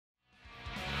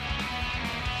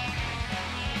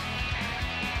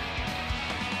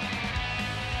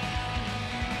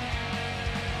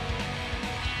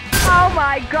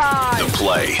my God. The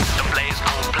play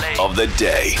of the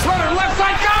day. Runner left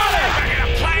side, got it! They're going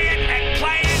to play it and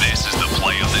play it. This is the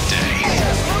play of the day.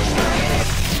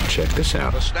 Check this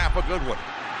out. A snap, a good one.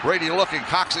 Brady looking,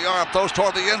 cocks the arm, throws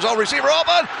toward the end zone. Receiver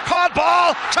open, caught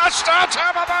ball, touchdown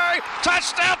Tampa Bay,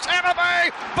 touchdown Tampa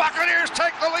Bay. Buccaneers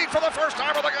take the lead for the first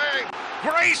time of the game.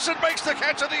 Grayson makes the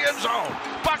catch in the end zone.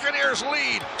 Buccaneers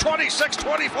lead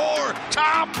 26-24.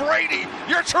 Tom Brady,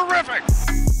 you're terrific.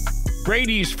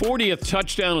 Brady's 40th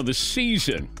touchdown of the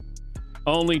season.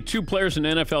 Only two players in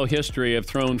NFL history have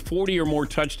thrown 40 or more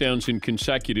touchdowns in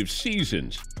consecutive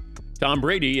seasons. Tom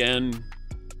Brady and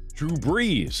Drew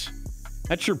Brees.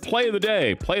 That's your play of the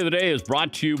day. Play of the day is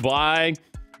brought to you by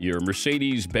your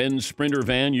Mercedes-Benz Sprinter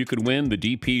van. You could win the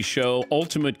DP Show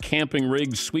Ultimate Camping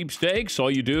Rig Sweepstakes. All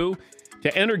you do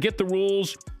to enter, get the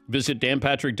rules, visit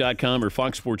danpatrick.com or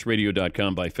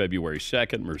foxsportsradio.com by February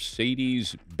 2nd.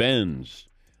 Mercedes-Benz,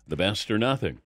 the best or nothing.